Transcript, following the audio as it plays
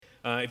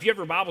If you have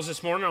your Bibles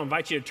this morning, I'll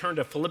invite you to turn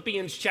to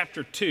Philippians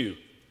chapter 2.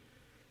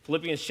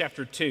 Philippians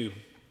chapter 2.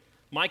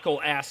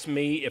 Michael asked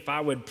me if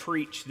I would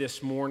preach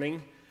this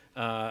morning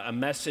a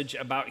message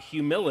about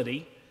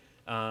humility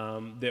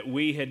that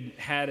we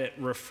had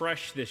at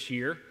Refresh this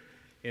year.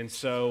 And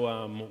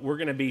so we're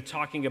going to be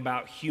talking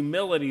about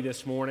humility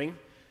this morning.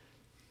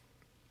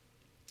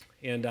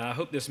 And I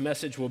hope this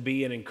message will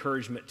be an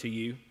encouragement to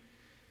you.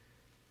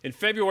 In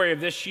February of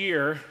this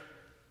year,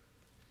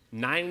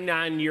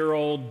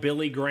 99-year-old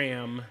Billy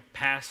Graham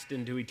passed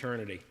into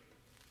eternity.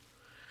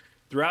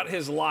 Throughout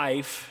his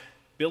life,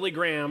 Billy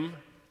Graham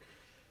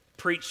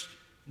preached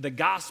the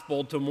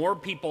gospel to more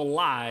people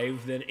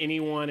live than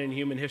anyone in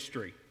human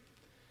history.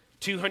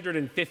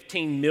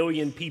 215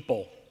 million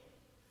people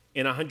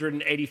in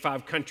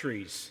 185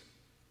 countries,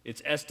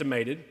 it's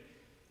estimated.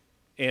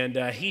 And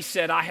he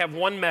said, I have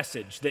one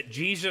message, that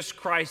Jesus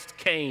Christ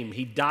came,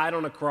 he died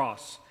on a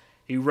cross,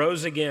 he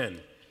rose again,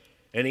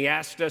 and he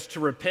asked us to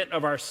repent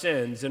of our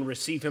sins and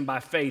receive him by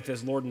faith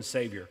as Lord and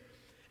Savior.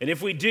 And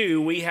if we do,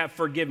 we have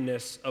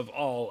forgiveness of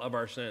all of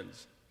our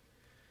sins.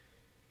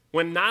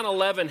 When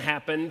 9/11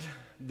 happened,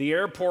 the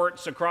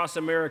airports across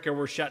America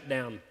were shut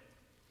down.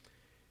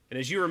 And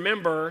as you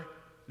remember,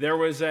 there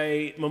was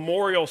a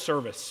memorial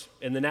service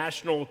in the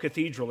National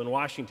Cathedral in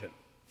Washington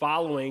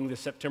following the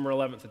September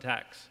 11th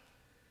attacks.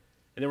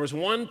 And there was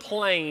one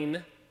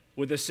plane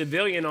with a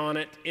civilian on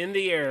it in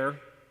the air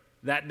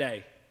that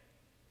day.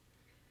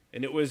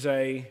 And it was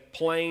a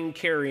plane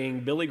carrying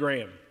Billy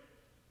Graham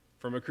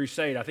from a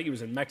crusade, I think he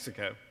was in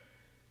Mexico,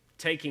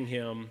 taking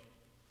him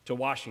to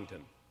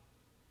Washington.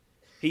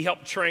 He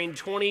helped train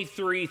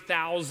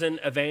 23,000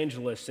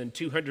 evangelists in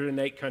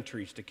 208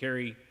 countries to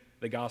carry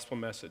the gospel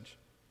message.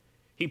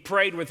 He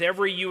prayed with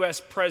every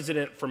U.S.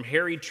 president from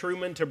Harry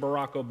Truman to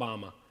Barack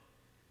Obama.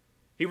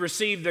 He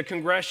received the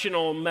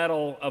Congressional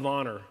Medal of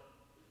Honor.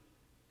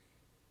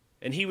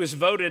 And he was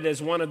voted as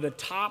one of the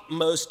top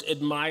most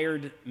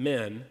admired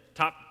men,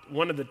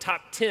 one of the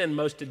top 10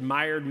 most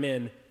admired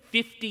men,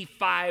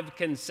 55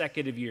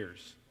 consecutive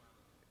years.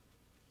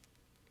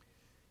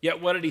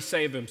 Yet what did he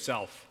say of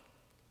himself?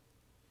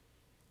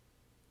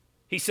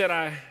 He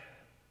said,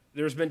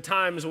 there's been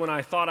times when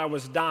I thought I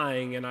was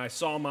dying and I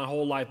saw my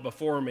whole life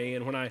before me,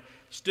 and when I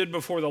stood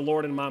before the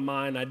Lord in my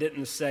mind, I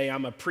didn't say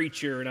I'm a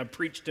preacher and I've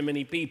preached to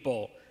many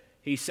people.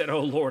 He said, oh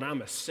Lord,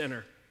 I'm a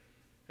sinner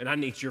and I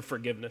need your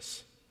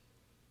forgiveness.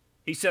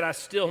 He said, I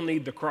still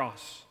need the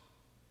cross.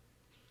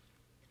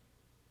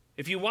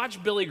 If you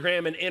watch Billy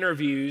Graham in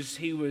interviews,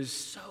 he was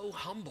so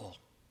humble.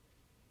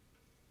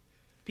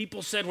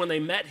 People said when they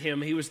met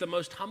him, he was the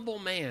most humble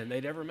man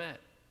they'd ever met.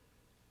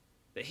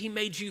 That he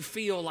made you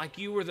feel like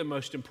you were the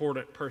most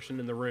important person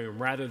in the room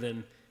rather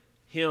than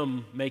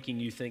him making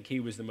you think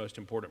he was the most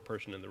important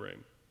person in the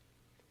room.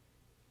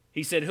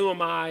 He said, who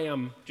am I?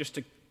 I'm just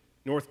a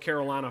North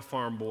Carolina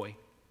farm boy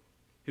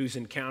who's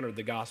encountered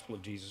the gospel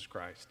of Jesus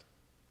Christ.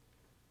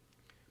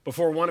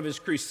 Before one of his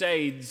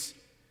crusades,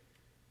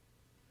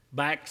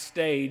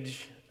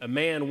 backstage, a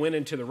man went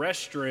into the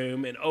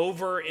restroom, and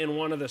over in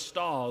one of the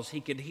stalls, he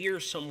could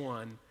hear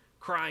someone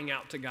crying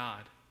out to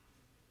God,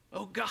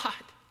 oh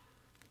God,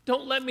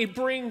 don't let me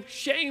bring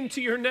shame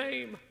to your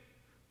name.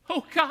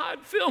 Oh God,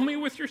 fill me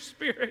with your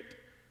spirit.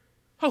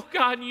 Oh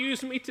God,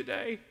 use me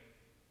today.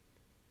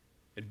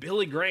 And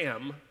Billy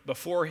Graham,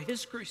 before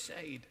his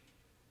crusade,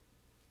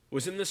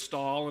 was in the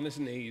stall on his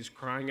knees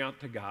crying out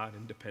to God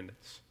in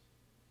dependence.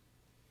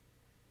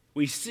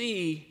 We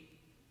see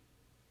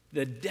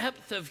the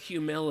depth of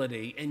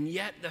humility and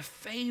yet the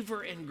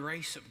favor and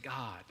grace of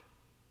God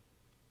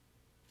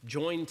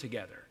joined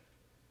together.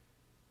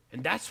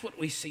 And that's what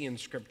we see in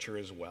Scripture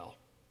as well.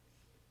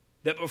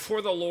 That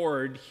before the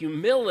Lord,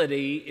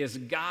 humility is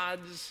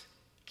God's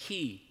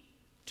key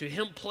to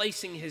him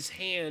placing his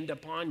hand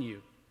upon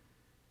you.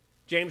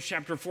 James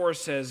chapter 4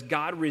 says,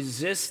 God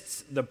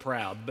resists the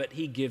proud, but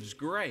he gives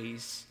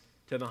grace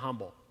to the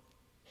humble.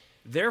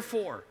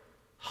 Therefore,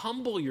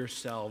 humble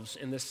yourselves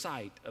in the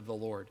sight of the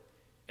Lord,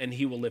 and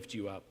he will lift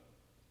you up.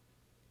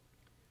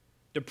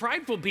 Do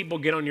prideful people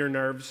get on your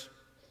nerves?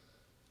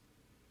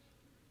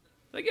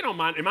 They get on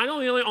mine. Am I the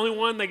only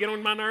one they get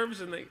on my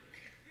nerves?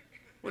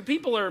 When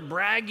people are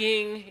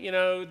bragging,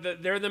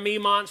 they're the me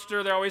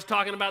monster, they're always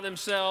talking about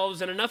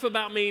themselves, and enough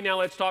about me, now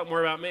let's talk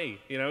more about me.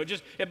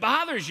 It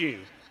bothers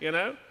you,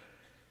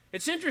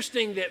 It's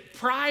interesting that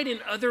pride in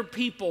other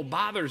people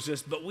bothers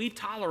us, but we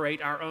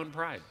tolerate our own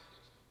pride.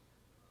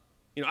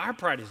 Our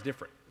pride is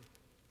different.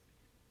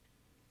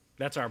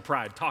 That's our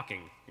pride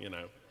talking,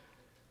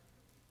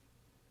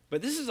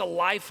 But this is a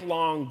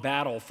lifelong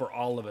battle for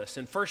all of us.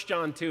 In 1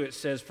 John 2, it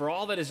says, for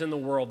all that is in the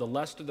world, the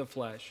lust of the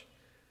flesh,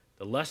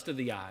 the lust of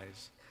the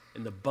eyes,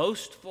 and the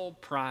boastful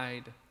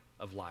pride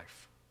of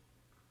life.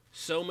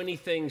 So many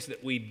things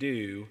that we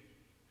do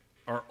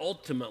are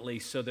ultimately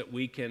so that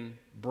we can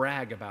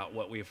brag about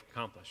what we've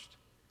accomplished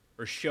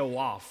or show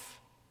off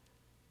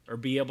or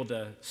be able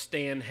to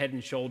stand head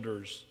and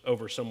shoulders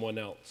over someone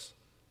else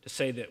to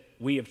say that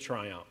we have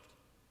triumphed.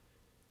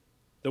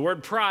 The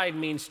word pride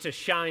means to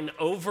shine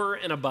over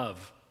and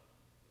above.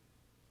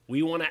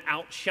 We want to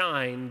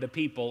outshine the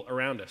people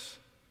around us.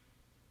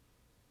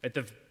 At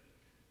the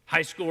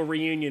high school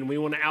reunion, we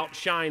want to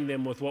outshine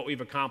them with what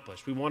we've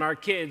accomplished. We want our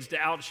kids to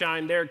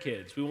outshine their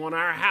kids. We want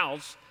our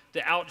house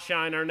to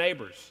outshine our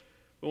neighbors.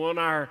 We want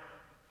our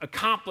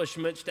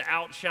accomplishments to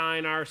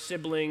outshine our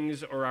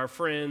siblings or our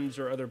friends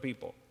or other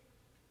people.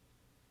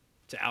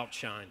 To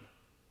outshine.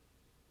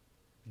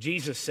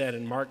 Jesus said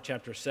in Mark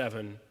chapter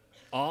 7,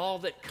 all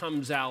that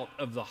comes out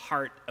of the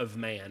heart of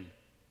man,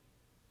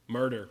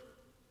 murder,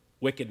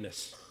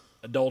 wickedness,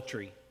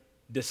 adultery,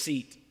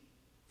 deceit,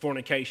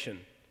 fornication,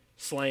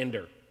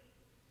 slander,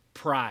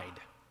 pride.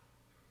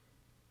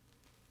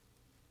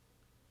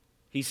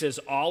 He says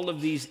all of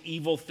these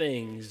evil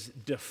things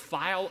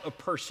defile a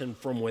person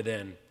from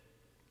within.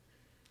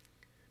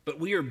 But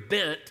we are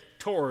bent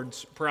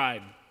towards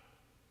pride.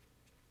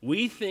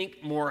 We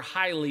think more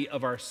highly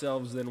of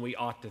ourselves than we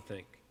ought to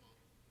think.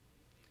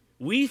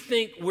 We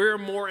think we're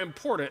more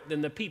important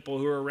than the people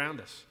who are around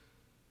us.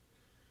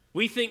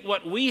 We think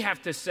what we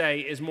have to say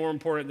is more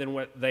important than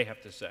what they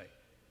have to say.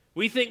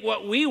 We think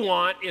what we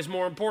want is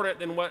more important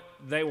than what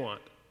they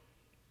want.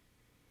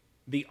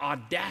 The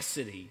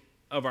audacity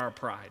of our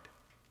pride.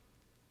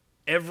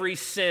 Every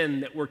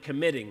sin that we're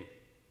committing,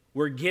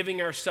 we're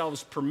giving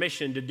ourselves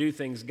permission to do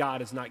things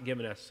God has not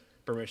given us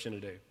permission to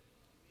do.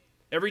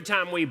 Every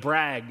time we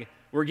brag,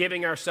 we're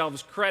giving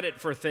ourselves credit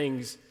for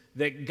things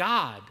that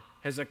God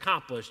has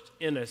accomplished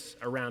in us,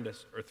 around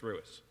us, or through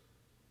us.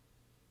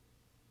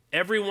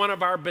 Every one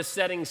of our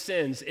besetting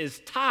sins is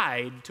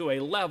tied to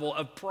a level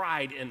of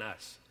pride in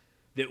us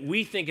that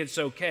we think it's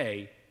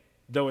okay,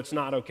 though it's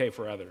not okay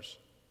for others.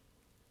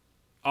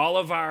 All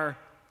of our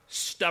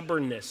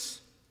stubbornness,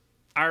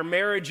 our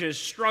marriages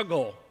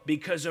struggle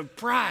because of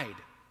pride.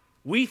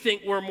 We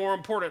think we're more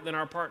important than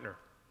our partner.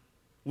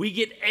 We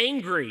get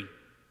angry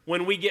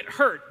when we get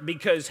hurt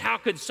because how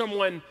could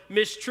someone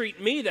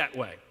mistreat me that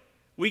way?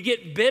 We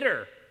get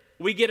bitter.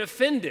 We get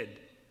offended.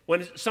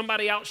 When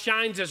somebody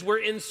outshines us, we're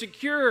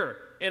insecure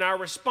in our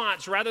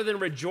response. Rather than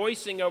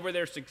rejoicing over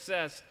their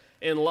success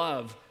in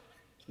love,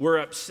 we're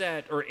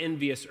upset or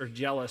envious or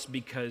jealous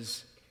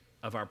because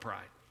of our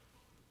pride.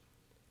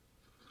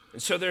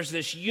 And so there's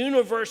this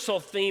universal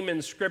theme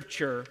in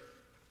Scripture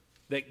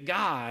that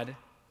God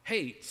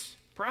hates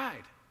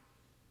pride.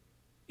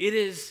 It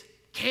is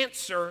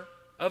cancer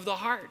of the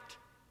heart.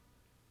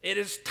 It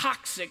is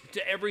toxic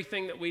to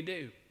everything that we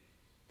do.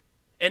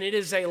 And it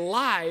is a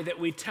lie that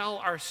we tell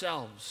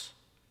ourselves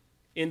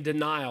in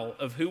denial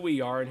of who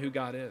we are and who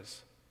God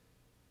is.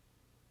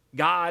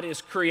 God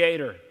is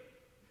creator.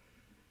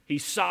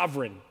 He's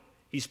sovereign.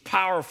 He's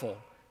powerful.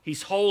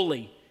 He's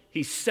holy.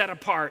 He's set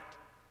apart.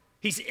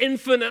 He's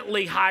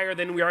infinitely higher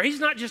than we are. He's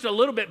not just a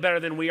little bit better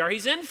than we are.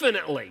 He's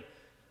infinitely.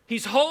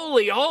 He's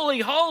holy, holy,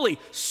 holy.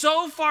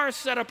 So far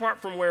set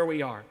apart from where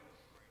we are.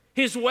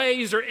 His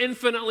ways are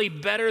infinitely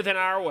better than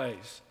our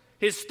ways.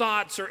 His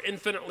thoughts are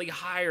infinitely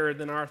higher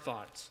than our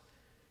thoughts.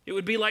 It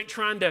would be like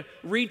trying to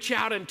reach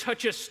out and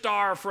touch a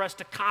star for us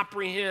to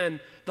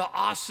comprehend the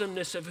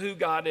awesomeness of who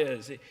God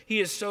is. He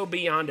is so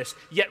beyond us,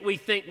 yet we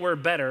think we're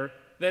better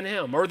than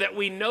Him, or that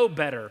we know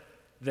better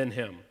than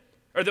Him,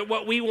 or that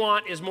what we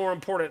want is more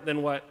important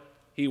than what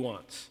He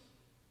wants.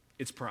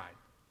 It's pride.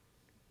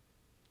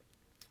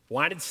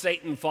 Why did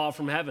Satan fall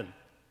from heaven?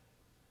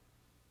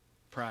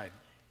 Pride.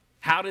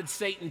 How did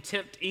Satan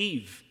tempt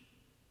Eve?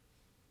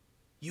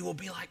 You will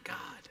be like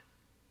God.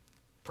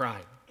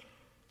 Pride.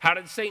 How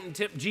did Satan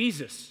tempt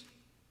Jesus?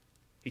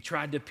 He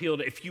tried to appeal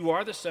to, if you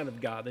are the Son of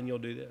God, then you'll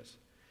do this.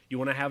 You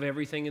want to have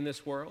everything in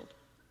this world?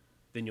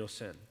 Then you'll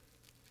sin.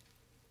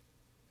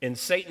 And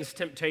Satan's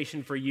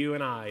temptation for you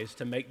and I is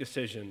to make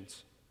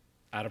decisions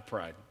out of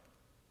pride.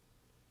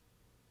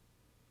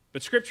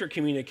 But Scripture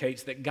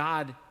communicates that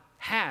God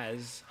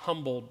has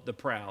humbled the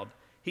proud.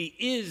 He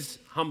is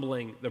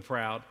humbling the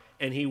proud,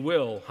 and He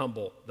will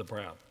humble the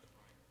proud.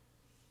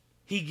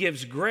 He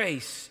gives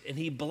grace, and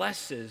He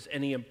blesses,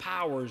 and He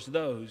empowers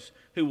those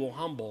who will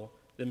humble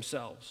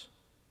themselves.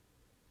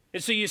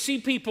 And so you see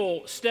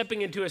people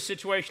stepping into a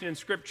situation in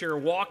Scripture,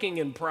 walking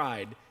in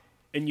pride,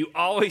 and you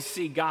always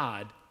see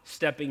God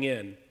stepping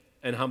in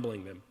and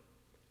humbling them.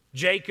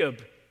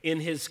 Jacob, in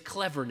his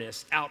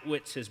cleverness,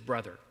 outwits his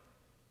brother,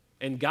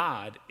 and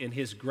God, in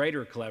His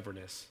greater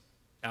cleverness,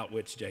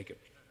 outwits Jacob.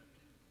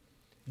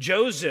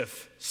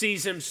 Joseph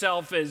sees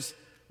himself as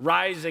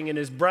rising and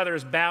his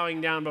brothers bowing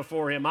down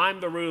before him.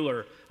 I'm the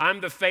ruler. I'm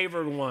the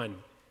favored one.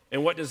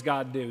 And what does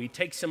God do? He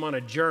takes him on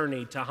a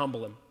journey to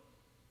humble him,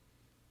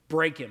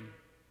 break him.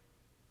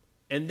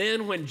 And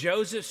then when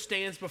Joseph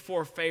stands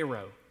before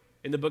Pharaoh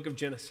in the book of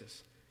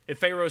Genesis, and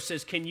Pharaoh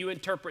says, can you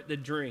interpret the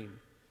dream?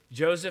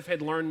 Joseph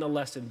had learned the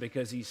lesson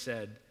because he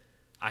said,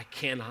 I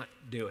cannot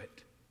do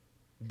it,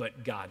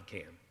 but God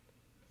can.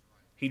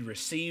 He'd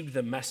received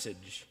the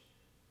message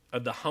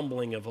of the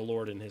humbling of the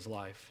Lord in his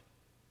life.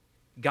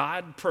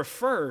 God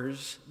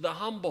prefers the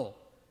humble.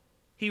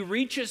 He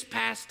reaches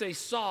past a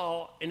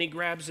Saul and He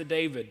grabs a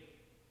David.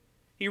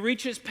 He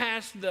reaches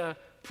past the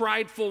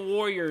prideful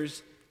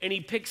warriors and He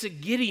picks a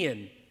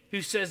Gideon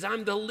who says,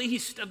 I'm the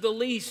least of the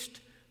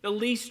least, the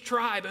least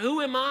tribe.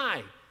 Who am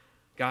I?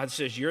 God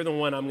says, you're the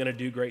one I'm going to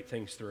do great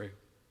things through.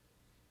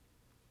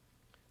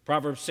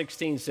 Proverbs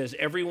 16 says,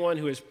 everyone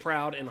who is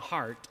proud in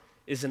heart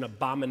is an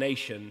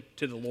abomination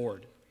to the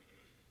Lord.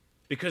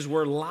 Because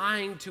we're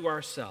lying to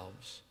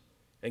ourselves,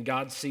 and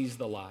God sees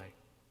the lie.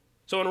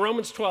 So in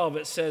Romans 12,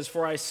 it says,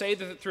 for I say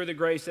that through the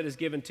grace that is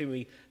given to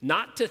me,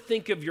 not to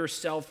think of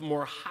yourself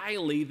more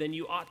highly than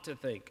you ought to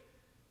think,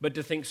 but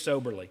to think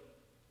soberly.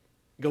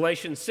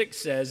 Galatians 6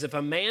 says, if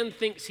a man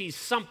thinks he's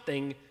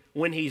something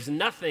when he's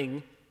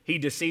nothing, he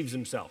deceives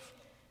himself.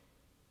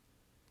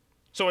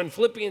 So in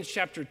Philippians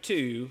chapter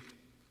 2,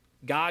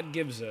 God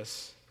gives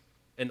us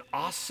an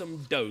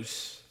awesome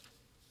dose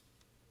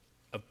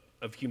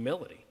of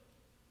humility.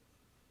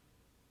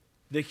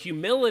 The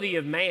humility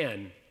of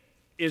man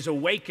is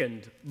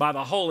awakened by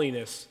the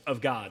holiness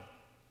of God.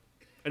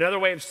 Another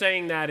way of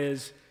saying that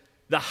is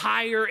the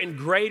higher and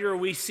greater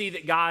we see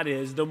that God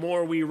is, the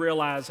more we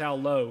realize how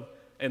low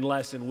and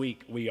less and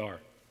weak we are.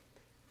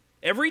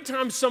 Every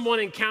time someone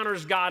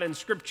encounters God in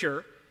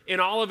Scripture in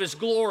all of his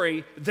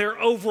glory, they're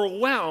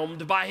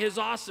overwhelmed by his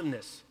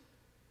awesomeness.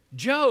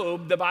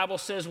 Job, the Bible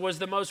says, was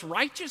the most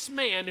righteous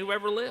man who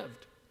ever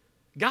lived.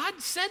 God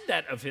said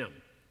that of him.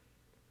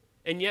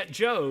 And yet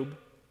Job,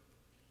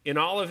 in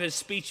all of his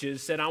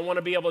speeches, said, I want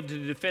to be able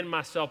to defend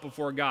myself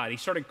before God. He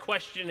started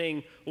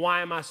questioning,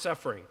 why am I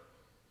suffering?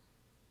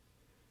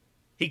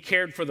 He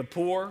cared for the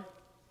poor.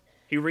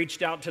 He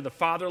reached out to the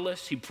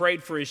fatherless. He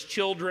prayed for his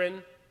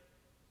children.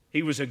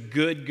 He was a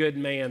good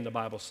man, the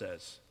Bible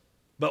says.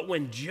 But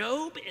when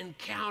Job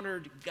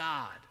encountered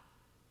God,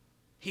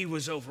 he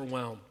was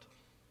overwhelmed.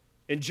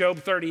 In Job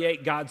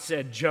 38, God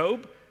said,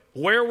 Job,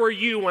 where were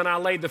you when I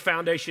laid the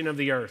foundation of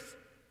the earth?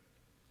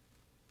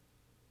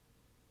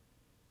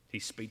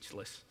 He's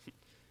speechless.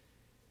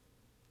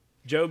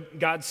 Job,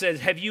 God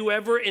says, have you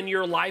ever in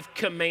your life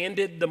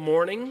commanded the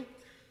morning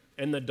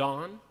and the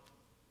dawn?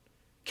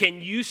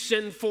 Can you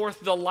send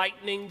forth the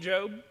lightning,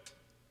 Job?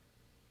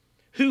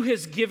 Who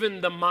has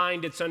given the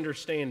mind its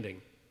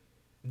understanding?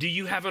 Do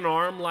you have an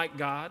arm like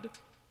God?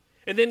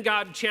 And then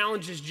God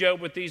challenges Job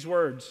with these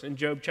words in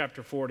Job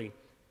chapter 40.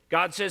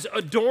 God says,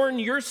 adorn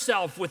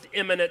yourself with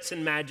eminence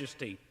and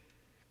majesty.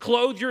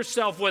 Clothe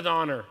yourself with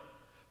honor.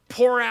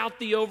 Pour out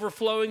the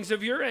overflowings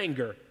of your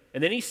anger.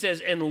 And then he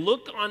says, and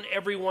look on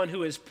everyone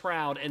who is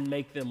proud and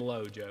make them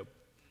low, Job.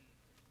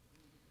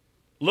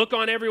 Look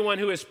on everyone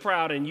who is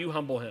proud and you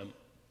humble him.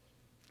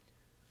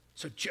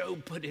 So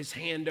Job put his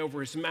hand over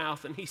his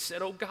mouth and he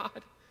said, oh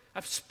God,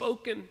 I've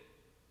spoken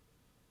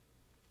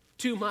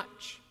too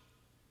much.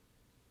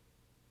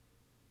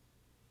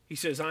 He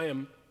says, I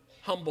am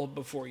humbled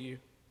before you.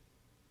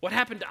 What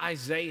happened to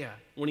Isaiah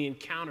when he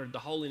encountered the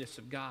holiness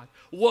of God?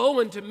 Woe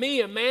unto me,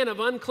 a man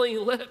of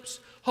unclean lips.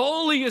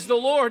 Holy is the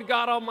Lord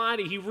God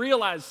Almighty. He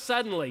realized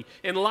suddenly,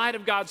 in light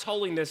of God's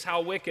holiness,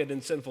 how wicked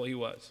and sinful he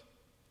was.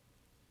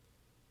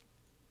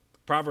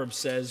 Proverbs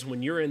says,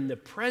 when you're in the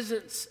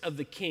presence of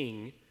the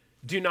king,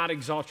 do not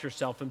exalt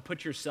yourself and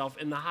put yourself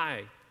in the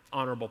high,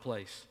 honorable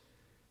place,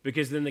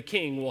 because then the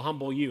king will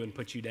humble you and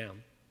put you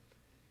down.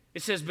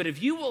 It says, but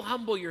if you will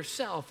humble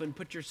yourself and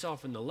put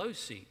yourself in the low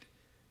seat,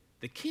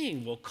 the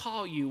king will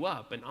call you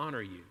up and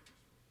honor you.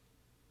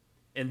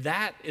 And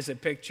that is a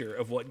picture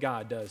of what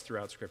God does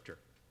throughout Scripture.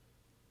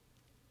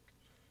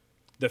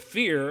 The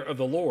fear of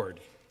the Lord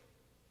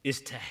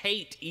is to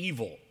hate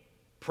evil,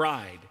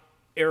 pride,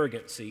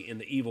 arrogancy in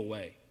the evil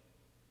way.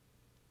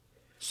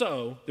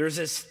 So there's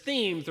this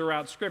theme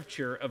throughout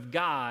Scripture of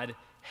God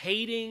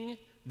hating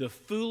the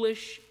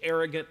foolish,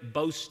 arrogant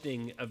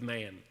boasting of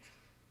man.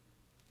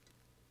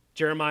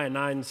 Jeremiah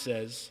 9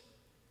 says,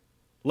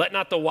 let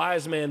not the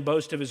wise man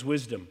boast of his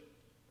wisdom.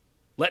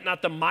 Let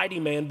not the mighty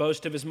man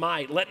boast of his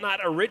might. Let not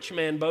a rich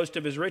man boast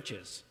of his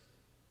riches,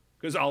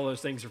 because all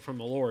those things are from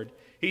the Lord.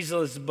 He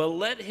says, but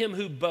let him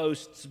who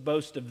boasts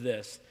boast of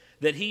this,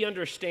 that he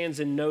understands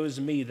and knows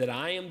me, that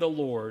I am the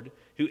Lord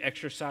who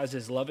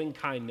exercises loving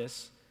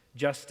kindness,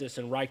 justice,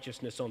 and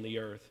righteousness on the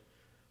earth.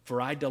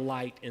 For I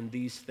delight in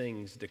these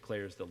things,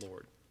 declares the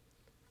Lord.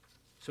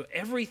 So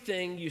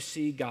everything you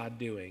see God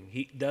doing,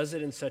 he does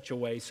it in such a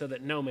way so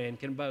that no man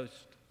can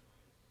boast.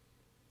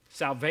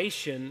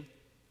 Salvation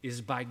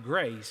is by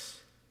grace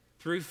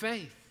through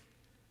faith,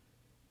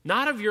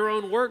 not of your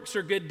own works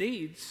or good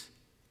deeds.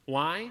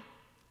 Why?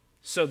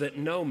 So that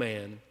no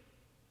man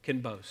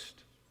can boast.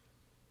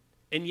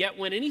 And yet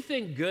when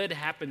anything good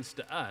happens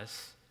to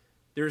us,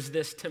 there's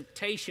this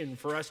temptation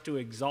for us to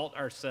exalt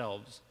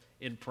ourselves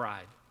in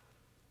pride.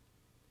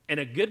 And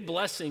a good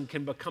blessing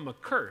can become a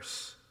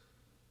curse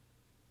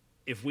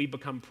if we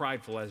become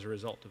prideful as a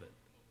result of it.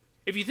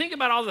 If you think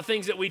about all the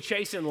things that we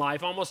chase in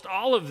life, almost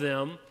all of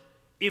them,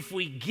 if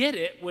we get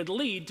it, would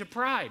lead to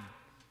pride.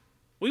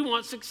 We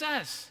want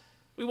success.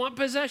 We want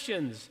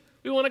possessions.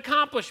 We want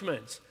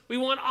accomplishments. We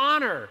want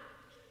honor.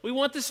 We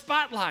want the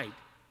spotlight.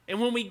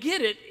 And when we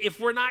get it, if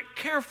we're not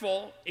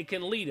careful, it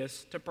can lead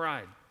us to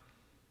pride.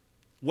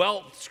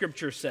 Wealth,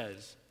 Scripture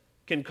says,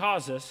 can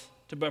cause us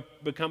to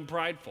become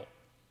prideful.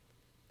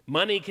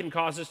 Money can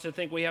cause us to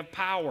think we have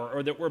power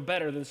or that we're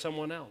better than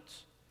someone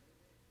else.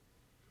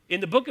 In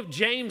the book of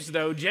James,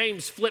 though,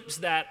 James flips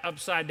that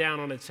upside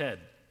down on its head.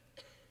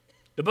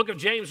 The book of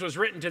James was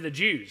written to the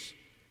Jews.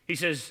 He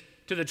says,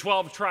 to the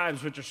 12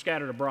 tribes which are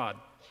scattered abroad.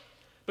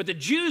 But the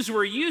Jews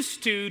were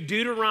used to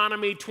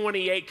Deuteronomy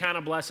 28 kind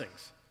of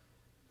blessings.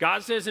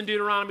 God says in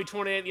Deuteronomy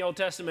 28 in the Old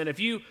Testament, if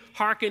you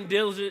hearken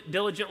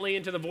diligently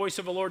into the voice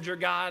of the Lord your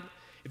God,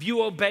 if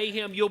you obey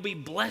him, you'll be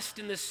blessed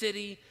in the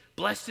city,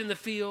 blessed in the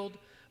field,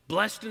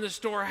 blessed in the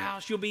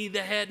storehouse. You'll be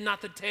the head,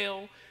 not the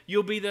tail.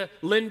 You'll be the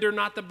lender,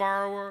 not the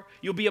borrower.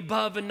 You'll be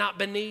above and not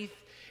beneath.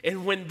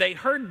 And when they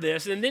heard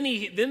this, and then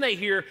they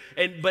hear,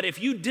 but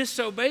if you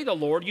disobey the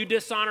Lord, you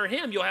dishonor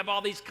him, you'll have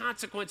all these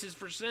consequences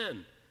for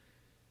sin.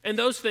 And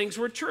those things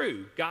were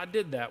true. God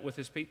did that with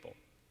his people.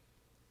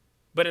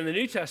 But in the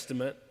New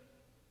Testament,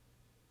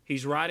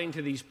 he's writing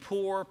to these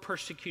poor,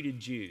 persecuted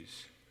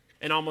Jews.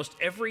 In almost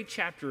every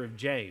chapter of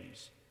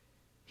James,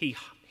 he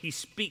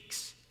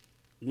speaks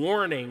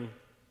warning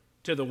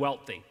to the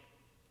wealthy,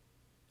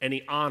 and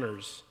he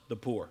honors the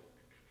poor.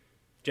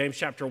 James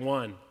chapter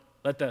 1,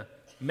 let the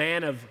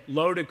man of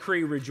low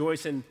decree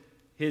rejoice in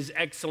his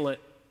excellent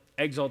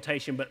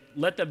exaltation, but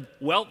let the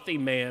wealthy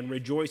man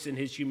rejoice in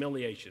his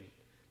humiliation,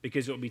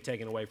 because it will be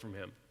taken away from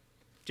him.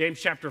 James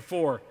chapter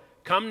 4,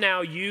 come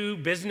now, you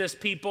business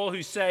people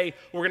who say,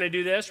 we're going to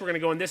do this, we're going to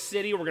go in this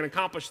city, we're going to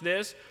accomplish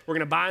this, we're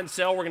going to buy and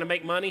sell, we're going to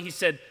make money. He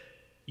said,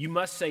 you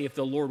must say, if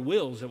the Lord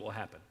wills, it will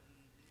happen.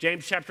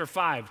 James chapter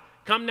 5,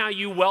 come now,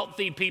 you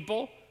wealthy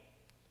people.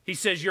 He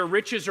says, your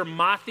riches are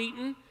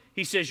moth-eaten.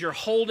 He says, you're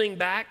holding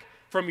back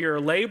from your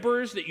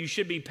laborers that you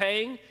should be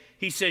paying.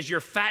 He says, you're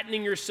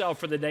fattening yourself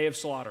for the day of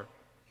slaughter.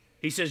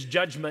 He says,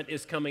 judgment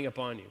is coming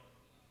upon you.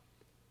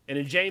 And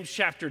in James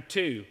chapter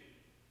 2,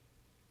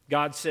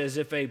 God says,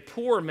 if a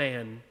poor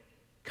man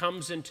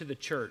comes into the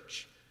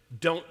church,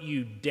 don't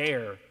you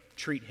dare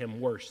treat him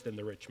worse than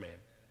the rich man.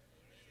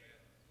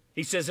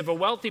 He says, if a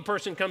wealthy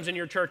person comes in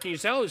your church and you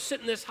say, oh,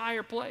 sit in this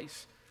higher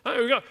place. Oh,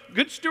 there we go.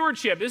 Good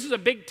stewardship. This is a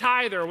big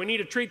tither. We need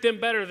to treat them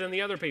better than the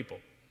other people.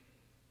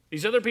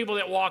 These other people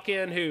that walk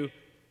in who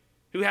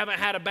haven't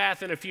had a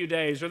bath in a few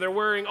days, or they're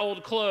wearing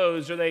old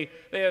clothes, or they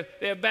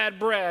have bad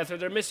breath, or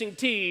they're missing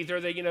teeth,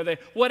 or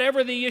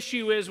whatever the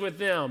issue is with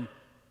them.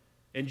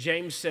 And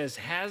James says,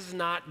 has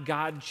not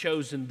God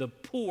chosen the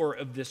poor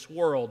of this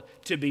world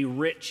to be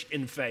rich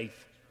in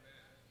faith?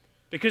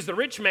 Because the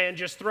rich man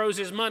just throws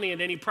his money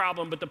at any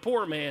problem, but the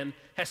poor man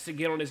has to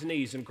get on his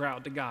knees and cry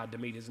out to God to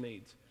meet his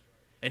needs.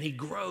 And he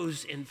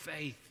grows in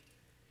faith.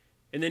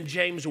 And then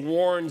James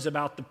warns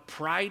about the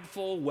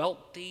prideful,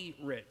 wealthy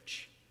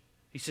rich.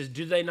 He says,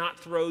 do they not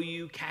throw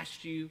you,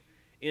 cast you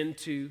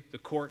into the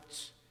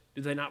courts?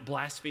 Do they not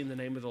blaspheme the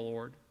name of the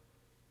Lord?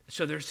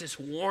 So there's this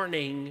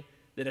warning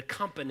that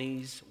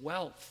accompanies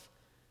wealth,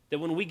 that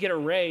when we get a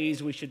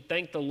raise, we should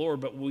thank the Lord,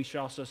 but we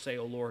should also say,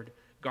 oh Lord,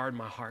 guard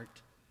my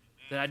heart,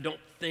 that I don't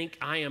think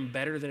I am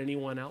better than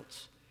anyone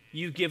else.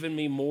 You've given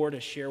me more to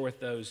share with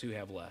those who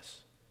have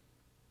less.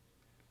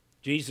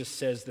 Jesus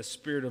says, the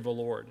Spirit of the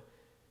Lord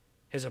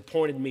has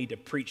appointed me to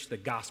preach the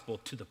gospel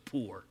to the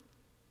poor.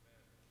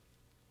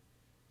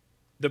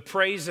 The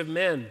praise of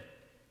men.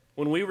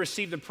 When we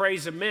receive the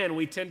praise of men,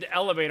 we tend to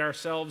elevate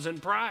ourselves in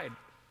pride.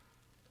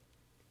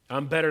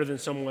 I'm better than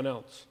someone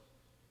else.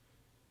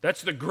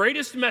 That's the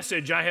greatest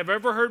message I have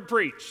ever heard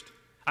preached.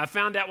 I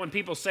found out when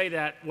people say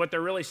that, what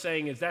they're really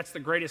saying is that's the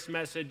greatest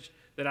message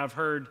that I've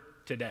heard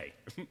today.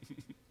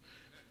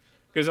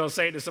 Because I'll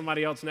say it to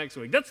somebody else next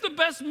week. That's the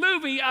best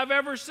movie I've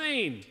ever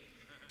seen.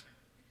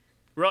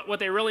 What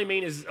they really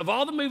mean is, of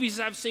all the movies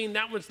I've seen,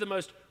 that one's the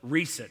most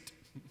recent.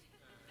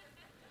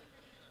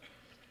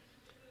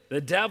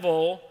 The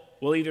devil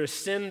will either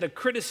send the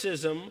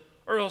criticism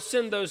or he'll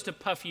send those to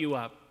puff you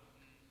up.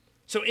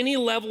 So any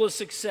level of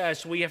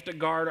success, we have to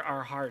guard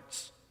our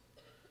hearts.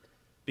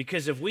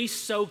 Because if we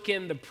soak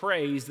in the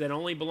praise that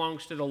only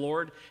belongs to the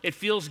Lord, it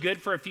feels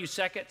good for a few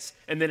seconds,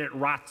 and then it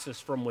rots us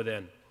from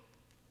within.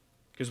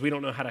 Because we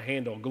don't know how to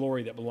handle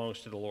glory that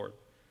belongs to the Lord.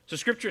 So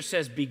Scripture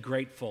says, be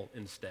grateful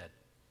instead.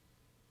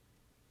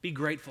 Be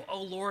grateful.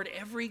 Oh Lord,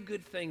 every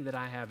good thing that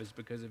I have is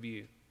because of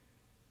you.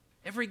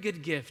 Every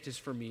good gift is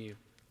from you.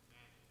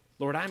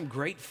 Lord, I'm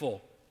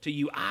grateful to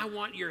you. I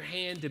want your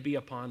hand to be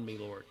upon me,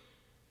 Lord.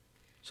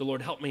 So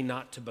Lord, help me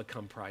not to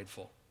become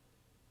prideful.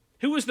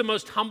 Who was the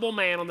most humble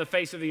man on the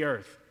face of the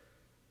earth?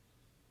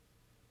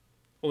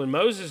 Well, in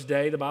Moses'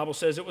 day, the Bible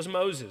says it was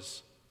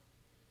Moses.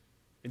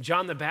 In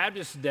John the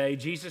Baptist's day,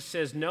 Jesus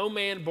says no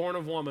man born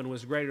of woman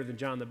was greater than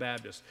John the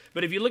Baptist.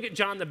 But if you look at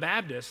John the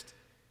Baptist,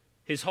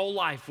 his whole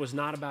life was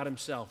not about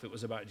himself, it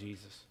was about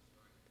Jesus.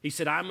 He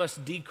said, I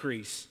must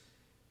decrease,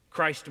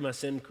 Christ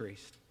must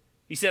increase.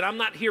 He said, I'm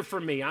not here for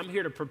me, I'm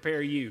here to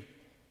prepare you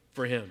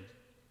for him.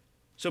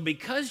 So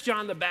because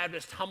John the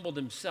Baptist humbled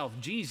himself,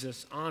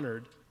 Jesus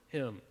honored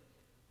him.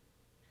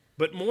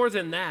 But more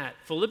than that,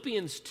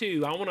 Philippians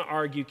 2, I want to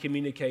argue,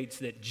 communicates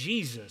that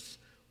Jesus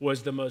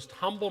was the most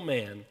humble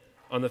man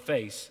on the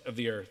face of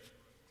the earth.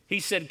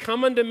 He said,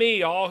 come unto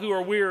me, all who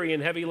are weary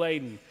and heavy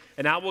laden,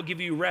 and I will give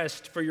you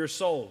rest for your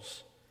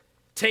souls.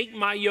 Take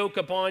my yoke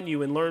upon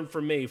you and learn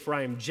from me, for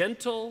I am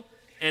gentle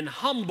and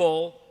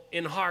humble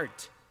in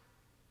heart.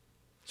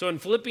 So in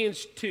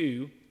Philippians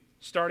 2,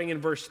 starting in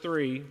verse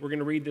 3, we're going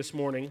to read this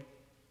morning.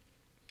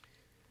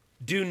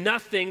 Do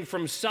nothing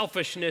from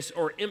selfishness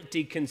or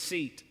empty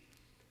conceit,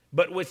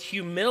 but with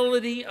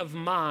humility of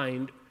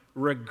mind,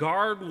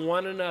 regard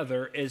one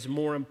another as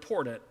more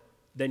important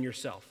than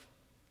yourself.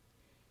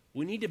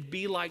 We need to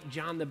be like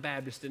John the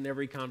Baptist in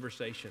every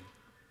conversation.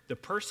 The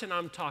person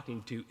I'm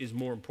talking to is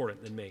more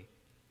important than me.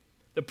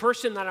 The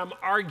person that I'm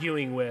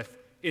arguing with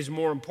is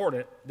more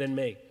important than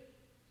me.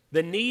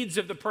 The needs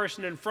of the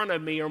person in front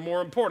of me are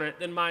more important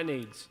than my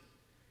needs.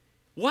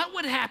 What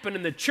would happen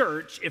in the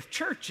church if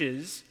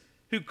churches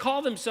who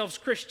call themselves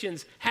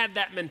Christians had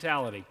that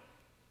mentality?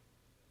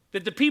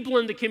 That the people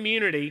in the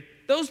community,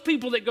 those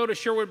people that go to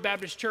Sherwood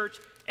Baptist Church,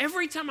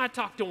 every time I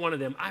talk to one of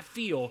them, I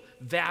feel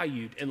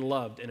valued and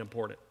loved and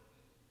important.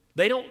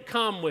 They don't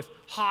come with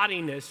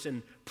haughtiness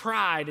and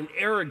pride and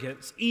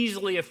arrogance,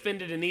 easily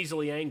offended and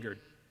easily angered.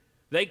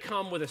 They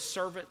come with a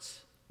servant's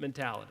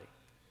mentality.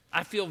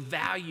 I feel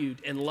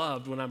valued and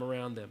loved when I'm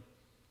around them.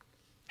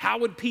 How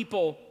would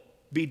people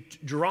be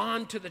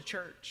drawn to the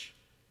church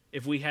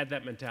if we had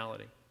that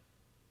mentality?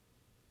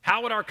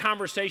 How would our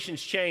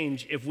conversations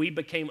change if we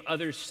became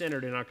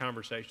others-centered in our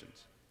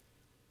conversations?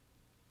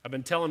 I've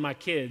been telling my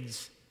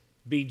kids,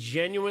 be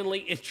genuinely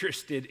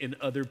interested in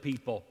other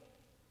people.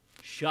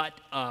 Shut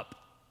up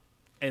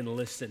and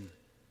listen.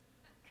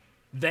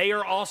 They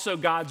are also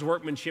God's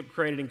workmanship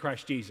created in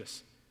Christ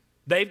Jesus.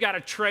 They've got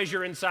a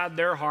treasure inside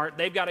their heart.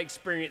 They've got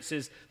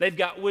experiences. They've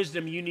got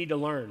wisdom you need to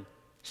learn.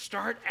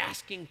 Start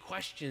asking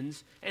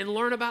questions and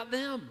learn about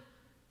them.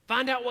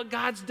 Find out what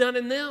God's done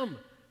in them.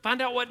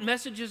 Find out what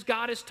messages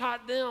God has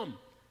taught them.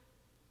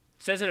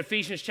 It says in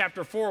Ephesians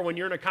chapter 4, when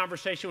you're in a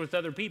conversation with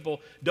other people,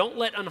 don't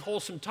let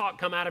unwholesome talk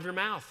come out of your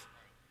mouth.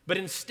 But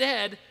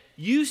instead,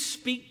 you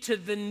speak to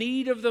the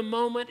need of the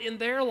moment in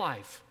their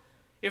life.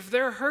 If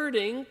they're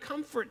hurting,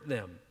 comfort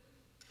them.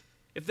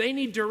 If they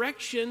need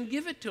direction,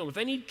 give it to them. If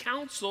they need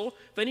counsel,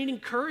 if they need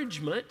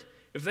encouragement,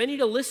 if they need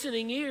a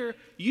listening ear,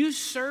 you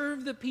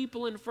serve the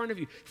people in front of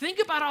you.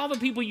 Think about all the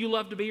people you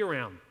love to be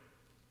around.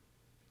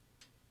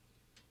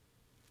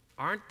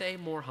 Aren't they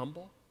more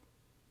humble?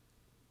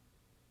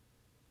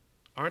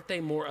 Aren't they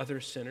more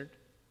others-centered?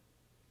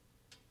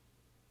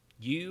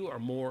 You are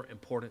more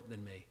important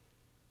than me.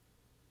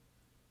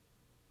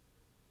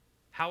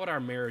 How would our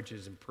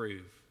marriages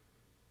improve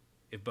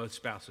if both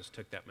spouses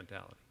took that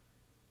mentality?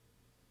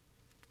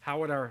 How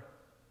would our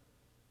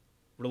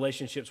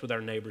relationships with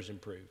our neighbors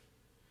improve?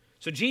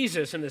 So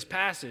Jesus, in this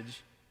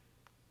passage,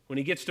 when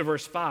he gets to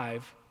verse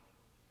 5,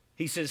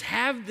 he says,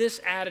 have this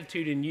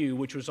attitude in you,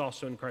 which was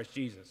also in Christ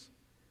Jesus.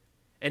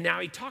 And now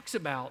he talks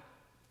about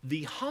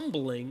the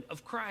humbling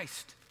of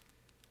Christ,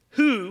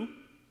 who,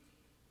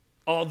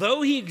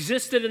 although he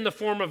existed in the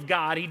form of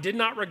God, he did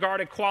not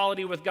regard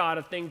equality with God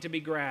a thing to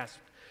be grasped,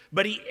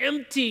 but he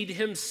emptied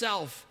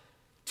himself,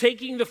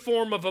 taking the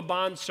form of a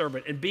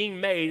bondservant and being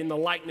made in the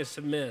likeness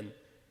of men.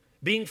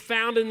 Being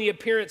found in the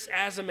appearance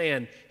as a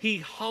man, he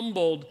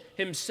humbled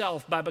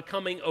himself by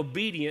becoming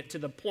obedient to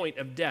the point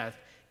of death,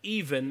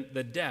 even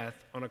the death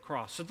on a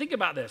cross. So think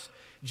about this.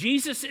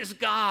 Jesus is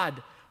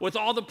God with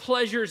all the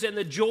pleasures and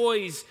the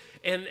joys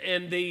and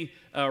the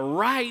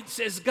rights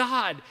as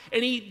God.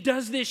 And he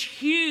does this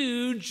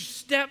huge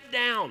step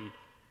down.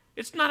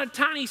 It's not a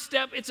tiny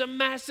step, it's a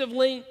massive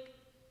leap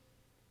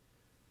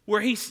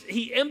where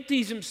he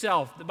empties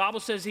himself. The Bible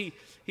says he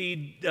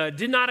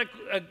did not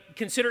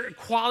consider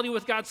equality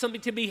with God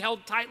something to be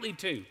held tightly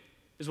to,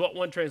 is what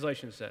one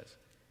translation says.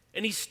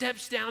 And he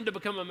steps down to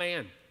become a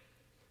man.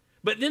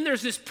 But then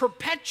there's this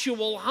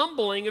perpetual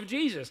humbling of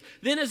Jesus.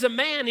 Then as a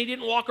man, he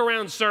didn't walk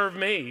around, serve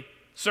me,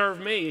 serve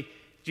me.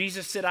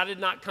 Jesus said, I did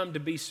not come to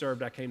be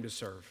served, I came to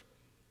serve.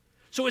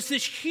 So it's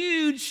this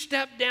huge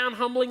step down,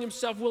 humbling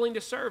himself, willing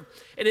to serve.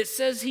 And it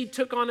says he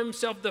took on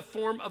himself the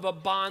form of a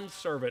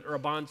bondservant or a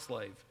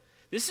bondslave.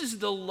 This is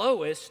the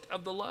lowest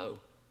of the low.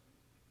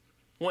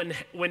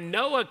 When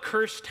Noah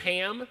cursed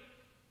Ham,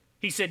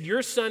 he said,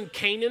 your son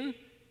Canaan,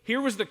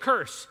 here was the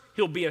curse,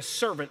 he'll be a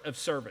servant of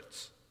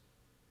servants.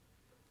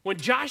 When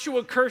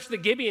Joshua cursed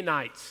the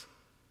Gibeonites,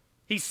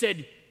 he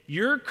said,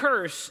 your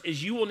curse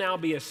is you will now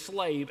be a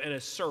slave and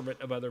a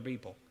servant of other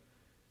people.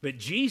 But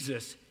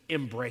Jesus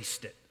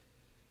embraced it.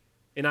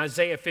 In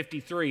Isaiah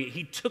 53,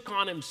 he took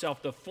on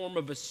himself the form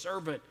of a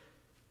servant,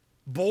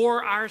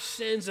 bore our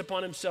sins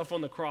upon himself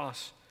on the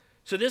cross.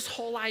 So this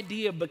whole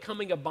idea of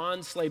becoming a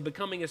bondslave,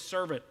 becoming a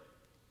servant,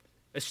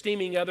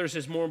 esteeming others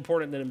as more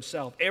important than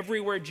himself,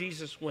 everywhere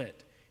Jesus went,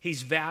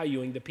 he's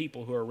valuing the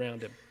people who are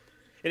around him.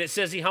 And it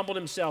says he humbled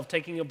himself,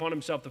 taking upon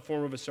himself the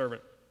form of a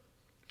servant.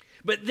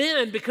 But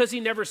then, because he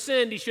never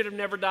sinned, he should have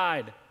never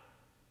died.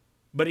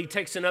 But he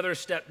takes another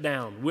step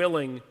down,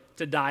 willing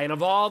to die. And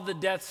of all the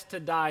deaths to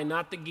die,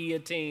 not the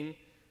guillotine,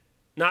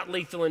 not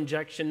lethal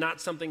injection,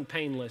 not something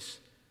painless,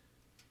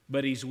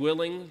 but he's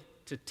willing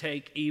to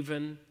take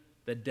even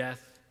the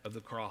death of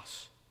the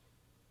cross.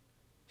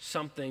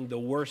 Something, the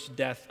worst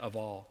death of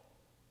all.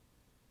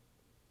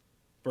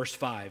 Verse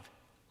 5.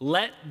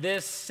 Let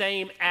this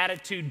same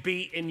attitude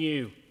be in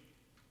you.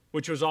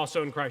 which was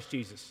also in Christ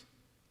Jesus.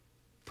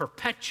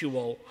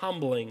 Perpetual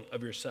humbling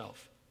of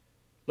yourself.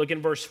 Look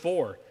in verse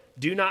 4.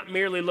 Do not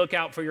merely look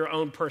out for your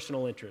own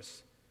personal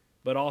interests,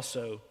 but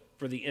also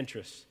for the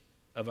interests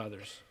of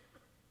others.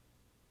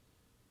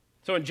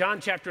 So in John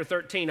chapter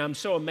 13, I'm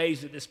so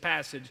amazed at this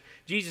passage.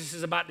 Jesus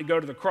is about to go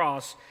to the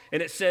cross, and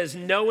it says,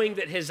 knowing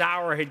that his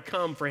hour had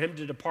come for him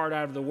to depart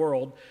out of the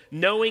world,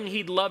 knowing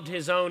he'd loved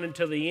his own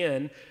until the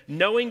end,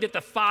 knowing that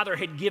the Father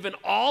had given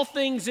all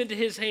things into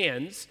his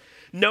hands,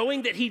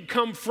 knowing that he'd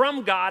come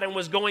from God and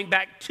was going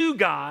back to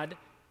God,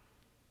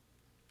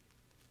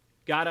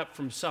 got up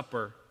from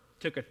supper,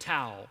 took a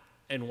towel,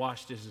 and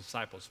washed his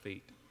disciples'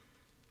 feet.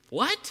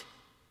 What?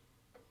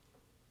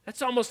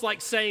 That's almost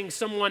like saying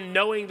someone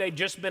knowing they'd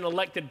just been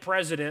elected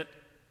president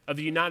of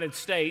the United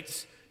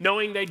States,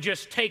 knowing they'd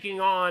just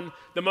taken on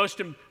the most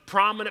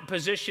prominent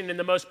position in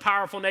the most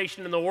powerful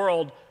nation in the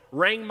world,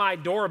 rang my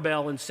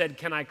doorbell and said,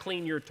 "Can I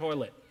clean your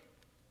toilet?"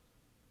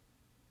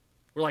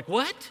 We're like,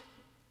 what?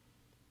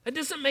 That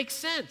doesn't make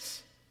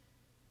sense.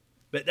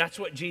 But that's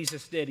what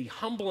Jesus did. He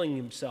humbling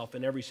himself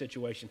in every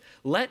situation.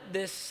 Let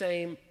this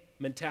same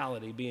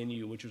mentality be in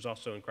you, which was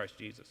also in Christ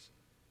Jesus.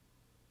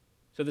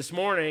 So this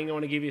morning, I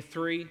want to give you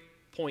 3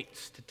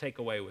 points to take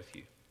away with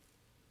you.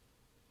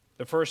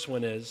 The first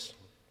one is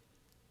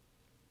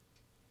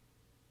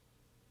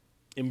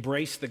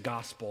embrace the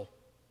gospel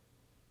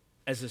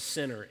as a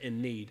sinner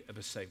in need of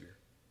a Savior.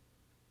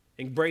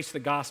 Embrace the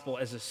gospel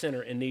as a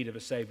sinner in need of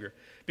a Savior.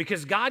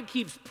 Because God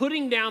keeps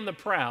putting down the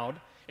proud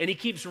and he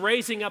keeps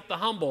raising up the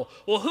humble.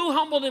 Well, who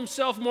humbled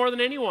himself more than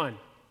anyone?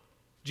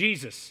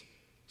 Jesus.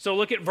 So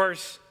look at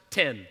verse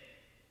 9.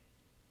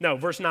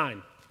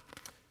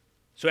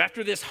 So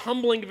after this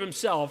humbling of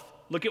himself,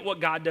 look at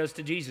what God does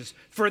to Jesus.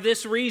 For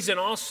this reason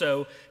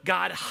also,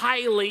 God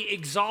highly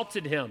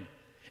exalted him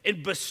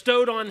and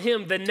bestowed on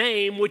him the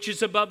name which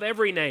is above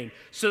every name,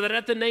 so that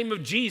at the name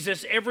of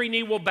Jesus every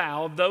knee will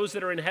bow, of those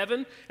that are in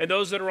heaven and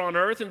those that are on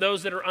earth and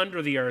those that are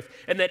under the earth,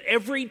 and that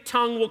every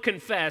tongue will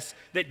confess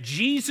that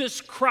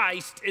Jesus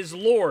Christ is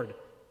Lord,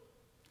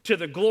 to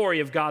the glory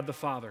of God the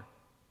Father.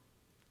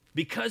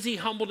 Because he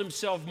humbled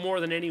himself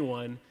more than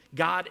anyone,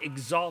 God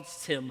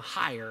exalts him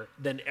higher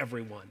than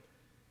everyone.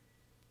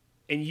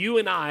 And you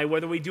and I,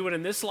 whether we do it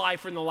in this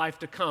life or in the life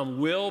to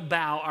come, will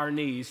bow our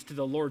knees to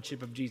the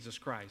lordship of Jesus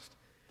Christ.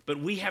 But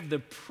we have the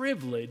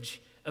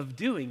privilege of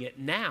doing it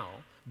now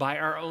by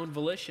our own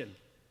volition.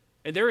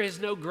 And there is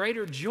no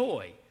greater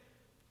joy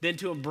than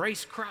to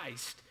embrace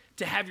Christ,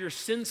 to have your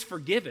sins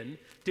forgiven,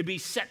 to be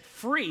set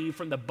free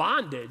from the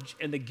bondage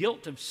and the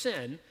guilt of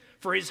sin,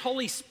 for his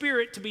Holy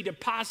Spirit to be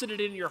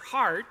deposited in your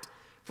heart,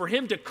 for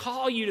him to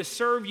call you to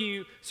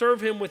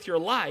serve him with your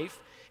life,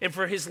 and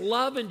for his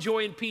love and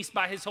joy and peace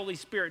by his Holy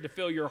Spirit to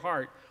fill your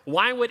heart.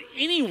 Why would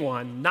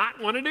anyone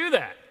not want to do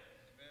that?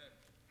 Amen.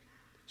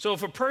 So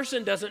if a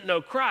person doesn't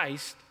know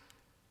Christ,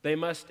 they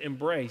must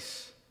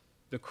embrace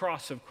the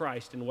cross of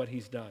Christ and what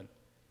he's done.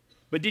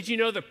 But did you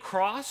know the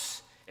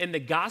cross and the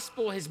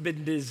gospel has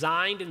been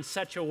designed in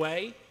such a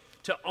way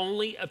to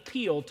only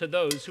appeal to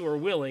those who are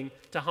willing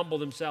to humble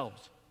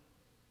themselves?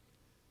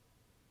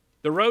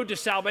 The road to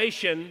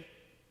salvation,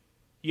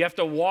 you have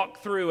to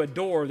walk through a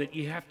door that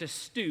you have to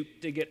stoop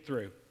to get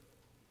through.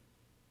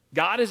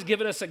 God has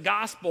given us a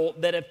gospel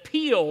that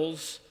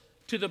appeals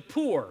to the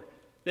poor,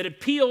 that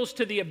appeals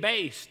to the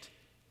abased.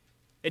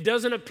 It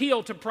doesn't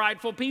appeal to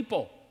prideful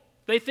people.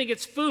 They think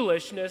it's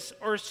foolishness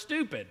or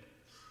stupid.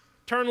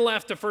 Turn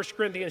left to 1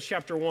 Corinthians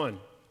chapter 1.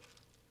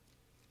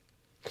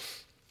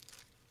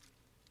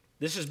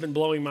 This has been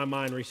blowing my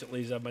mind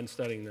recently as I've been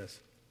studying this.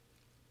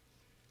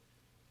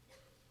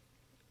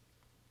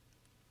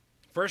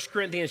 1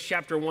 Corinthians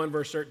chapter 1,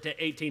 verse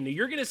 18. Now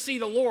you're going to see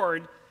the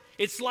Lord.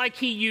 It's like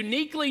he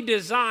uniquely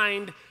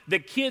designed the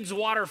kids'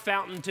 water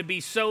fountain to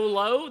be so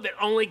low that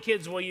only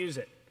kids will use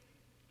it.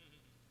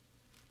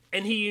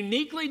 And he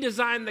uniquely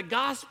designed the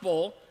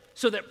gospel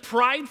so that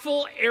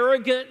prideful,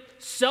 arrogant,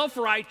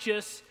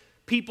 self-righteous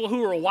people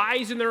who are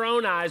wise in their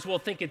own eyes will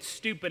think it's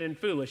stupid and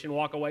foolish and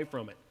walk away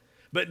from it.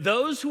 But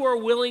those who are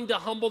willing to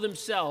humble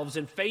themselves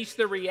and face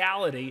the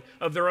reality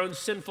of their own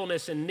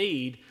sinfulness and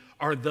need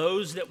are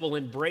those that will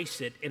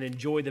embrace it and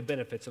enjoy the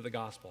benefits of the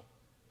gospel.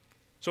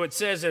 So it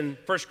says in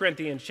 1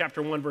 Corinthians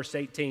chapter 1, verse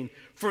 18,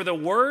 "For the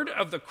word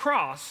of the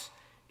cross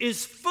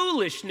is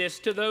foolishness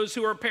to those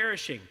who are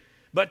perishing,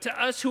 but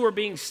to us who are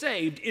being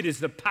saved, it is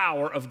the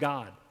power of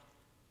God.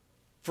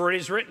 For it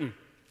is written,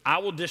 I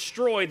will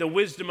destroy the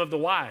wisdom of the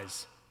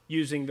wise,"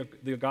 using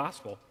the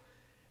gospel,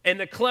 "and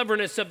the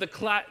cleverness of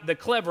the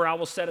clever I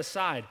will set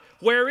aside.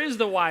 Where is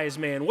the wise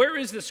man? Where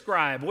is the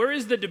scribe? Where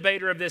is the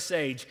debater of this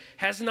age?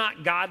 Has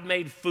not God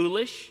made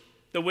foolish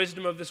the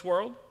wisdom of this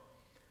world?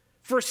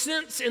 For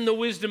since in the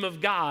wisdom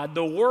of God,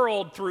 the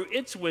world through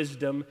its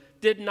wisdom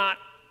did not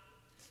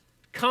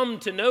come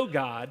to know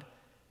God,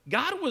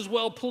 God was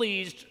well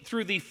pleased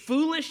through the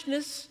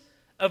foolishness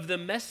of the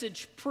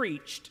message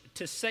preached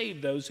to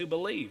save those who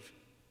believe.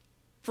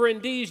 For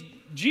indeed,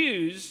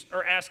 Jews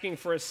are asking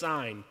for a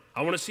sign.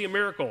 I want to see a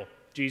miracle.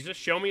 Jesus,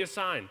 show me a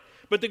sign.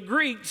 But the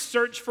Greeks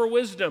search for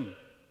wisdom.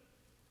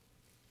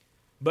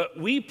 but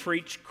we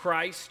preach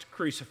Christ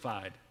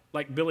crucified,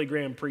 like Billy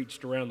Graham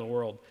preached around the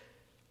world.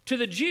 To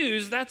the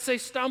Jews, that's a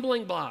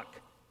stumbling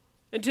block.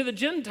 And to the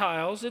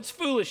Gentiles, it's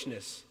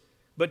foolishness.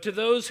 But to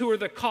those who are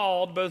the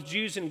called, both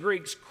Jews and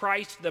Greeks,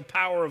 Christ, the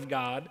power of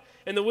God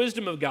and the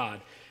wisdom of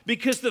God.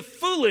 Because the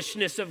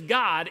foolishness of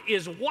God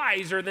is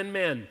wiser than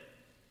men,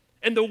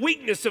 and the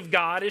weakness of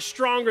God is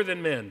stronger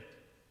than men.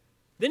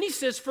 Then he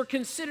says, for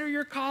consider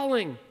your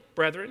calling,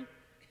 brethren,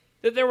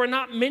 that there were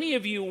not many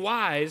of you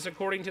wise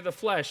according to the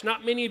flesh,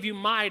 not many of you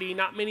mighty,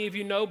 not many of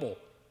you noble.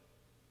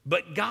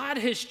 But God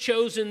has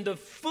chosen the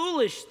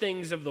foolish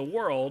things of the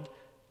world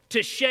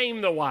to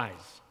shame the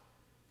wise.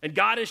 And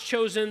God has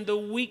chosen the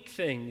weak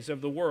things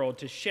of the world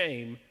to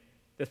shame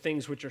the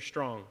things which are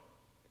strong.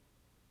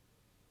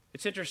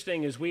 It's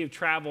interesting as we have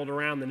traveled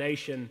around the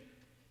nation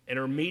and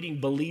are meeting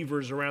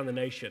believers around the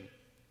nation,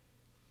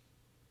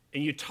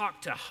 and you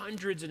talk to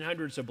hundreds and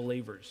hundreds of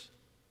believers,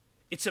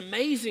 it's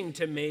amazing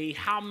to me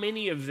how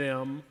many of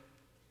them,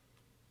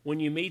 when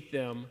you meet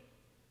them,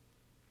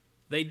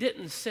 they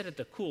didn't sit at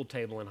the cool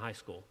table in high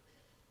school.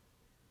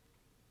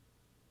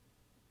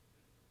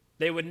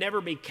 They would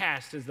never be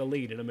cast as the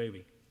lead in a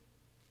movie.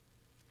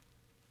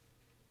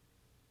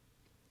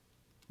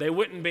 They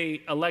wouldn't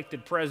be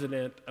elected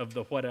president of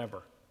the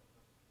whatever.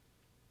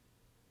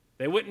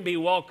 They wouldn't be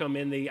welcome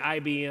in the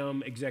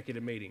IBM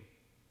executive meeting.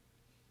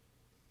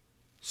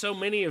 So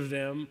many of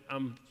them,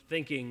 I'm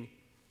thinking,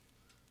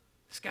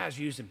 this guy's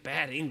using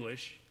bad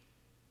English,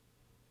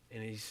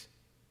 and he's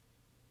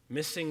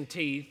missing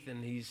teeth,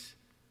 and he's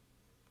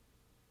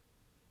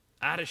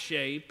out of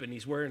shape, and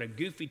he's wearing a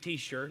goofy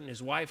t-shirt, and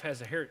his wife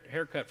has a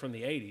haircut from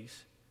the 80s.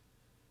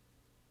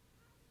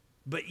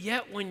 But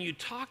yet when you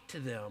talk to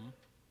them,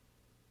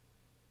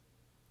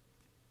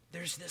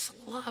 there's this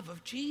love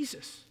of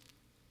Jesus.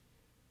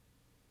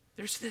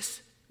 There's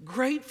this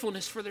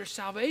gratefulness for their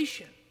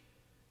salvation.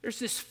 There's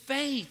this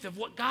faith of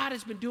what God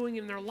has been doing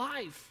in their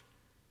life.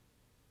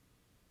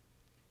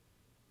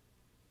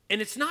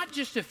 And it's not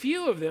just a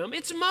few of them,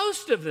 it's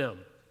most of them.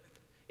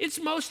 It's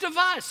most of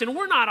us, and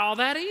we're not all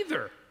that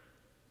either.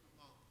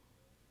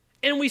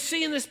 And we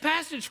see in this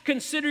passage,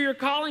 consider your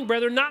calling,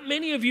 brethren. Not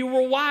many of you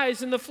were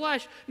wise in the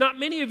flesh. Not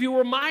many of you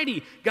were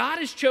mighty. God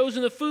has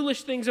chosen the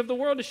foolish things of the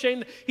world to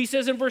shame. He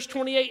says in verse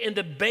 28, and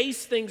the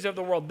base things of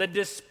the world, the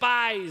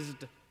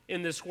despised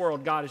in this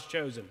world, God has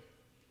chosen.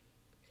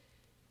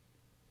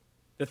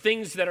 The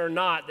things that are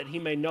not, that he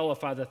may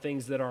nullify the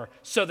things that are,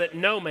 so that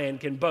no man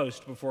can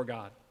boast before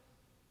God.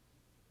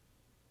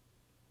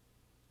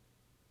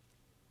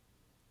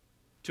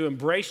 To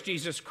embrace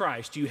Jesus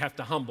Christ, you have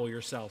to humble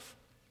yourself.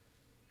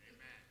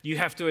 You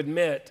have to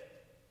admit,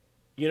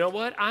 you know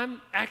what?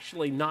 I'm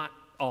actually not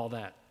all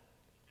that.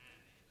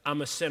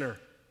 I'm a sinner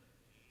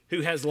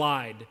who has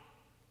lied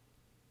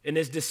and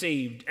is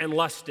deceived and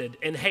lusted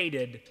and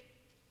hated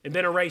and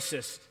been a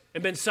racist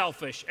and been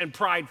selfish and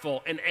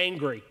prideful and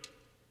angry.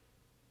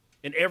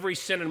 And every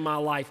sin in my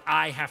life,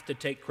 I have to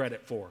take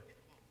credit for.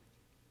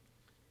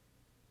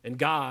 And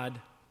God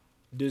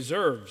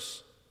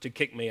deserves to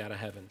kick me out of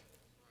heaven.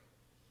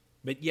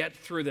 But yet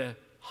through the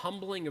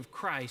humbling of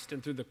Christ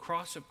and through the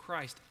cross of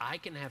Christ, I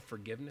can have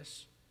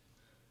forgiveness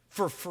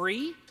for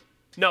free?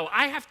 No,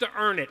 I have to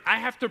earn it. I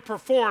have to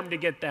perform to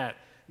get that.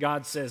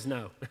 God says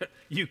no.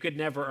 You could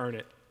never earn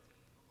it.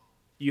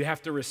 You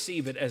have to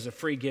receive it as a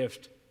free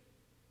gift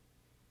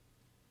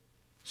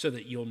so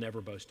that you'll never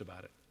boast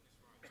about it.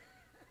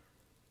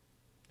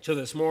 So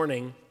this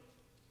morning,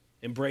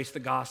 embrace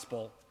the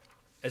gospel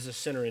as a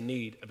sinner in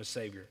need of a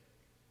Savior.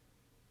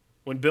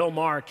 When Bill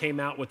Maher came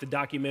out with the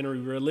documentary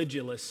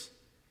Religious,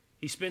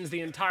 he spends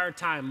the entire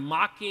time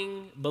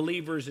mocking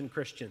believers and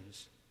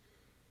Christians.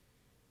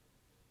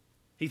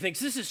 He thinks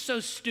this is so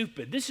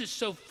stupid, this is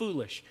so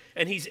foolish,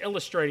 and he's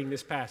illustrating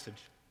this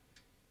passage.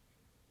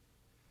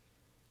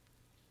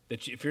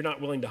 That if you're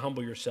not willing to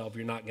humble yourself,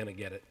 you're not going to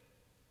get it.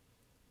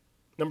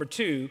 Number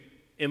two,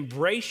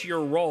 embrace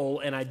your role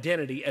and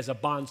identity as a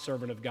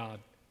bondservant of God.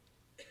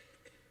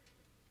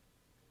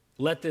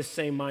 Let this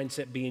same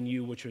mindset be in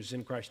you, which was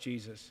in Christ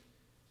Jesus.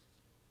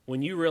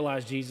 When you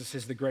realize Jesus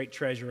is the great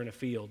treasure in a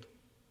field,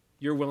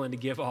 you're willing to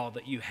give all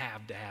that you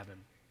have to have him.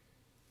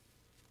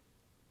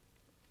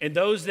 And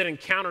those that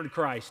encountered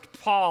Christ,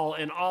 Paul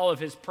in all of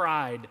his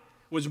pride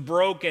was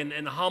broken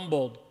and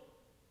humbled,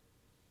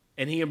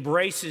 and he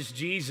embraces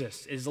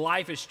Jesus. His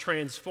life is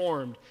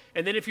transformed.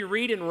 And then if you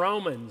read in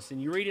Romans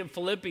and you read in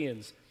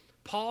Philippians,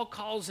 Paul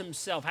calls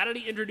himself, how did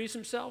he introduce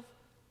himself?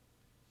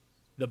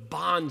 The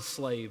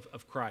bondslave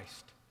of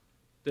Christ,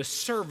 the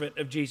servant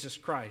of Jesus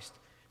Christ.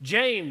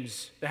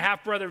 James, the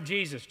half-brother of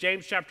Jesus,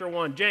 James chapter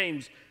 1,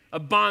 James, a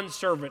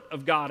bondservant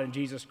of God and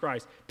Jesus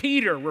Christ.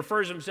 Peter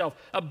refers himself,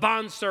 a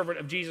bondservant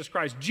of Jesus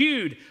Christ.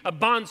 Jude, a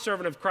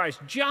bondservant of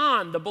Christ.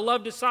 John, the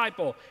beloved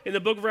disciple in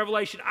the book of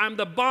Revelation, I'm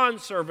the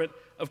bondservant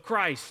of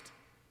Christ.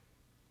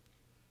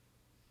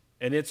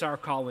 And it's our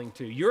calling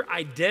too. Your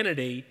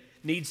identity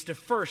needs to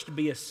first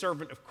be a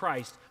servant of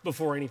Christ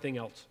before anything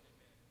else.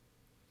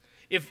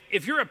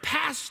 If you're a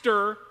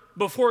pastor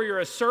before you're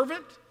a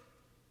servant,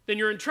 then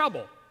you're in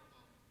trouble.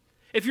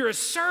 If you're a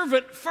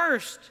servant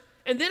first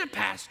and then a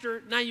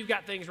pastor, now you've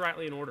got things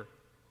rightly in order.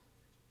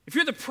 If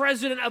you're the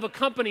president of a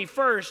company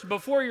first,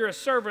 before you're a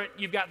servant,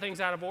 you've got things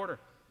out of order.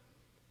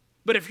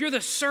 But if you're the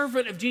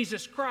servant of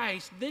Jesus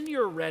Christ, then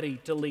you're ready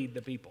to lead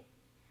the people.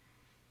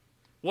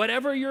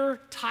 Whatever your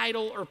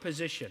title or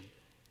position,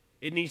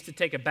 it needs to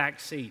take a back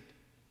seat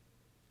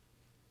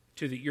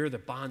to that you're the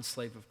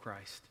bondslave of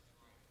Christ.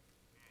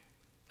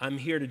 I'm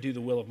here to do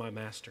the will of my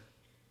master.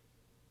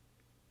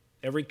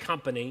 Every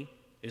company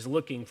is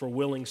looking for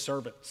willing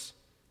servants.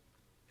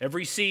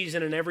 Every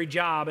season and every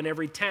job and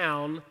every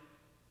town,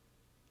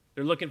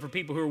 they're looking for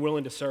people who are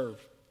willing to serve.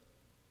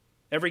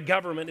 Every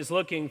government is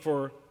looking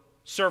for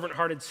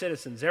servant-hearted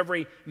citizens.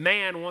 Every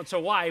man wants a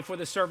wife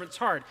with a servant's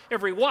heart.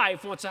 Every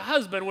wife wants a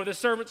husband with a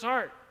servant's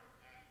heart.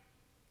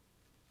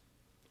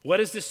 What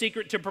is the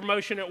secret to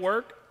promotion at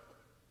work?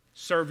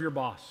 Serve your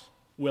boss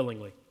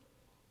willingly.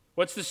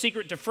 What's the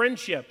secret to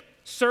friendship?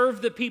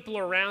 Serve the people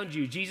around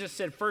you. Jesus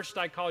said, first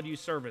I called you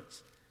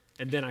servants,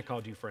 and then I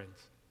called you friends.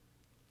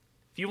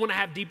 If you want to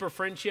have deeper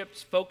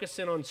friendships, focus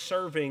in on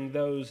serving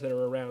those that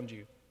are around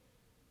you.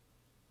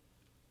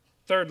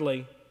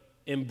 Thirdly,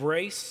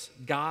 embrace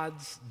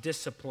God's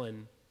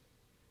discipline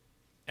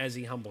as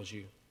he humbles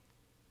you.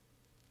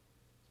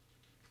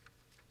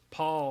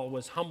 Paul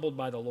was humbled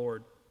by the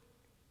Lord,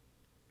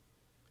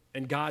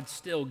 and God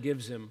still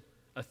gives him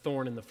a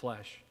thorn in the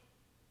flesh.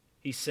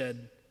 He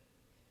said,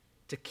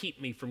 to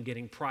keep me from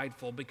getting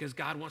prideful, because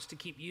God wants to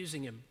keep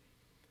using him.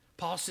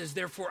 Paul says,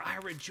 therefore I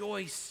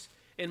rejoice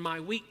in my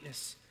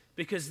weakness,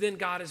 because then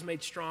God is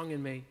made strong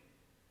in me.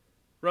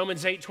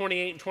 Romans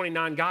 8:28 and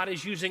 29, God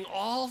is using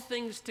all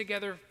things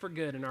together for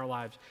good in our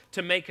lives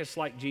to make us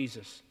like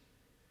Jesus.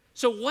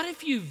 So what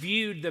if you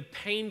viewed the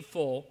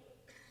painful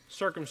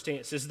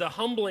circumstances, the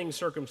humbling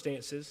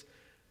circumstances,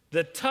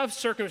 the tough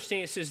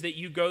circumstances that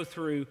you go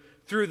through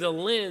the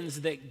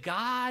lens that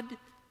God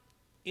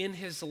in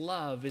his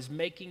love is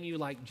making you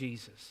like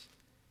Jesus?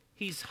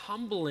 He's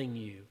humbling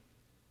you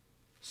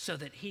so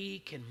that he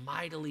can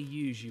mightily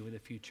use you in the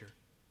future.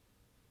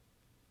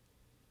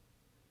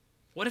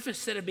 What if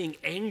instead of being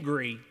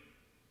angry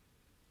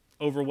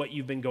over what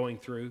you've been going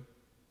through,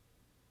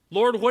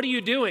 Lord, what are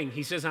you doing?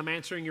 He says, I'm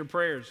answering your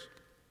prayers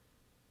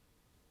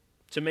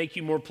to make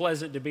you more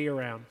pleasant to be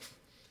around,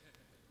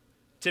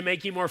 to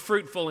make you more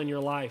fruitful in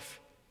your life,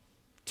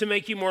 to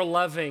make you more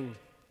loving,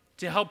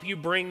 to help you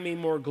bring me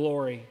more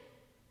glory.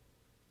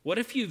 What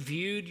if you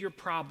viewed your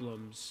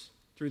problems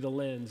through the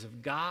lens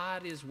of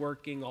God is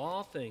working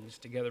all things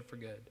together for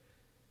good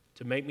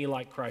to make me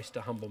like Christ,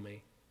 to humble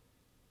me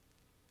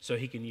so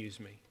he can use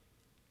me?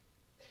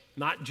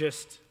 Not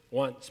just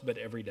once, but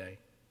every day.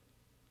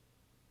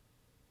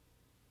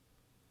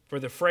 For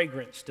the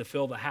fragrance to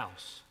fill the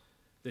house,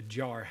 the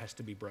jar has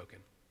to be broken.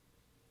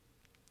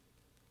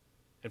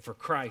 And for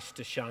Christ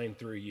to shine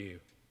through you,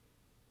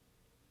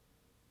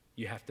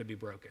 you have to be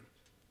broken.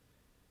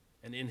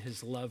 And in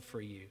his love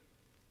for you,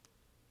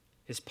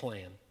 his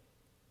plan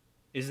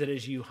is that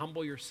as you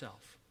humble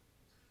yourself,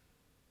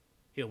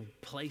 he'll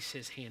place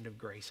his hand of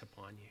grace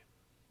upon you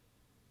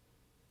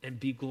and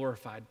be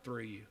glorified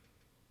through you.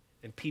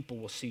 And people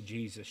will see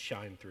Jesus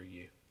shine through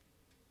you.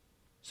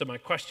 So my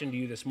question to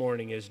you this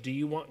morning is, do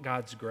you want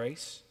God's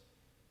grace?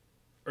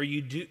 Or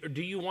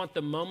do you want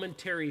the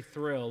momentary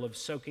thrill of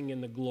soaking in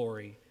the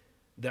glory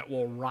that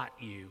will rot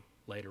you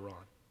later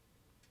on?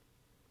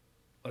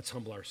 Let's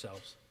humble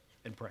ourselves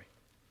and pray.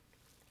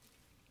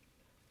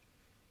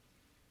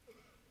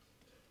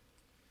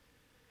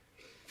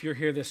 If you're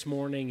here this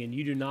morning and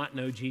you do not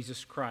know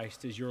Jesus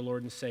Christ as your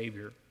Lord and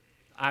Savior,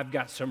 I've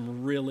got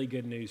some really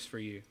good news for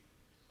you.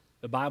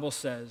 The Bible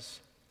says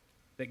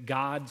that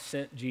God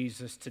sent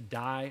Jesus to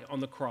die on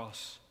the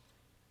cross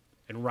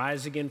and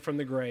rise again from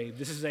the grave.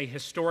 This is a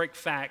historic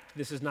fact.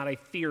 This is not a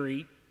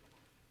theory.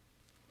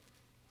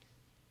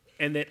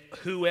 And that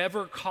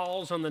whoever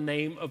calls on the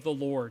name of the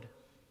Lord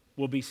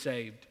will be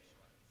saved.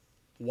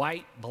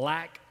 White,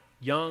 black,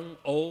 young,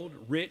 old,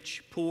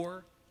 rich,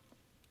 poor,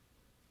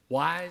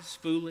 wise,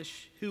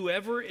 foolish,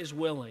 whoever is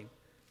willing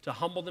to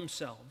humble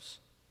themselves,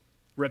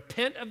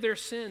 repent of their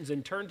sins,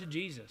 and turn to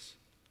Jesus,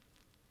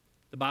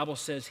 the Bible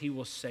says he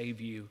will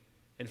save you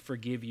and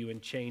forgive you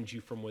and change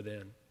you from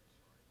within.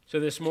 So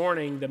this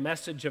morning, the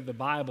message of the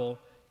Bible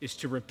is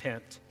to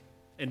repent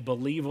and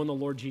believe on the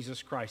Lord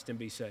Jesus Christ and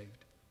be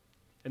saved.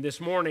 And this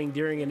morning,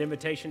 during an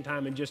invitation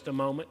time in just a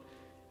moment,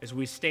 as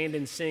we stand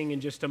and sing in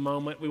just a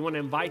moment, we want to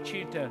invite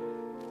you to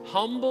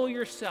humble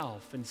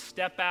yourself and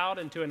step out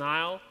into an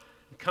aisle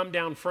and come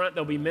down front.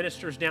 There'll be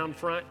ministers down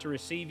front to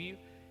receive you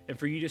and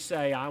for you to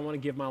say, I want to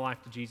give my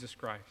life to Jesus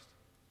Christ.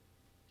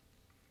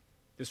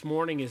 This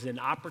morning is an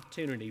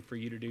opportunity for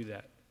you to do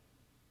that.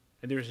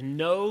 And there's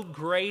no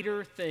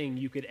greater thing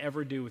you could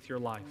ever do with your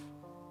life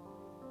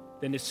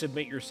than to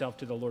submit yourself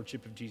to the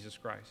Lordship of Jesus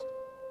Christ.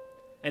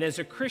 And as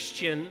a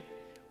Christian,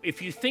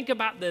 if you think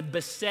about the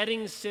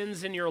besetting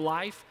sins in your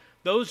life,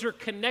 those are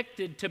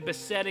connected to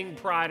besetting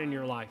pride in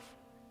your life.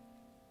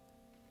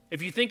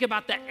 If you think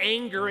about the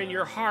anger in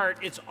your heart,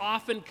 it's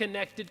often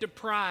connected to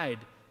pride.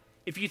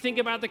 If you think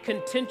about the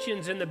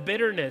contentions and the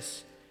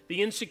bitterness,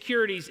 the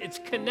insecurities, it's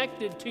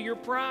connected to your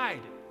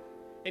pride.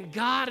 And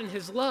God in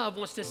His love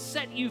wants to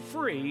set you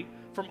free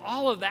from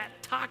all of that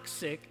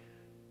toxic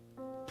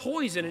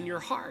poison in your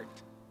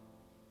heart.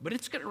 But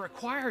it's going to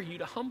require you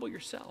to humble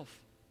yourself.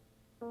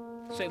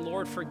 Say,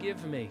 Lord,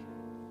 forgive me.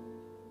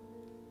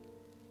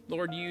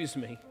 Lord, use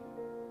me.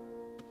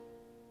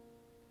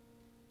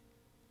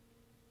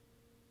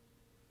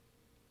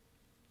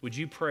 Would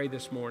you pray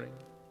this morning?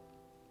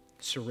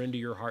 Surrender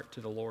your heart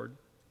to the Lord.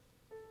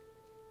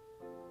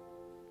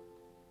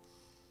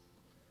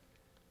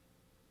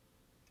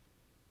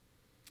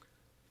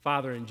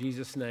 Father, in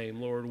Jesus'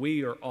 name, Lord,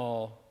 we are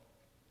all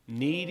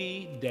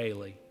needy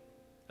daily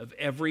of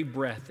every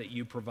breath that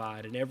you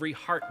provide and every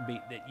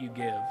heartbeat that you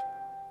give.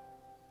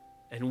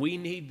 And we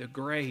need the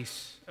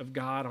grace of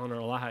God on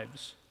our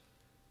lives.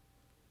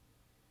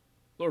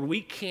 Lord,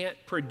 we can't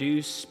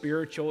produce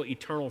spiritual,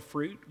 eternal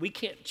fruit. We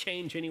can't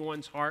change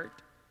anyone's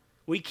heart.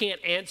 We can't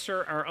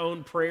answer our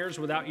own prayers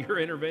without your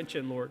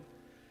intervention, Lord.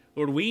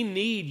 Lord, we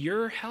need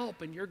your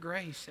help and your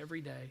grace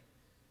every day.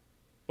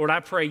 Lord, I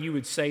pray you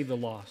would save the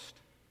lost.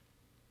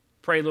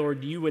 Pray,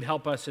 Lord, you would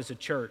help us as a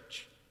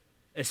church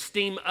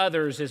esteem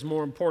others as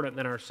more important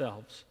than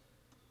ourselves.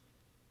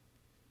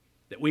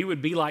 That we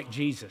would be like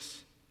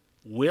Jesus,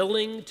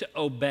 willing to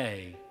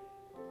obey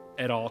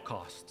at all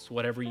costs,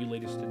 whatever you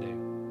lead us to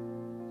do.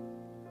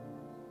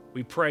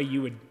 We pray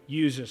you would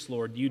use us,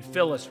 Lord. You'd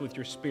fill us with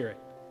your Spirit.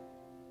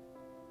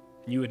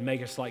 And you would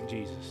make us like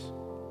Jesus.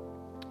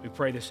 We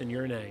pray this in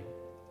your name.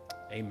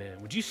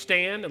 Amen. Would you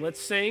stand and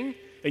let's sing?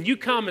 And you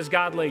come as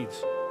God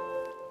leads.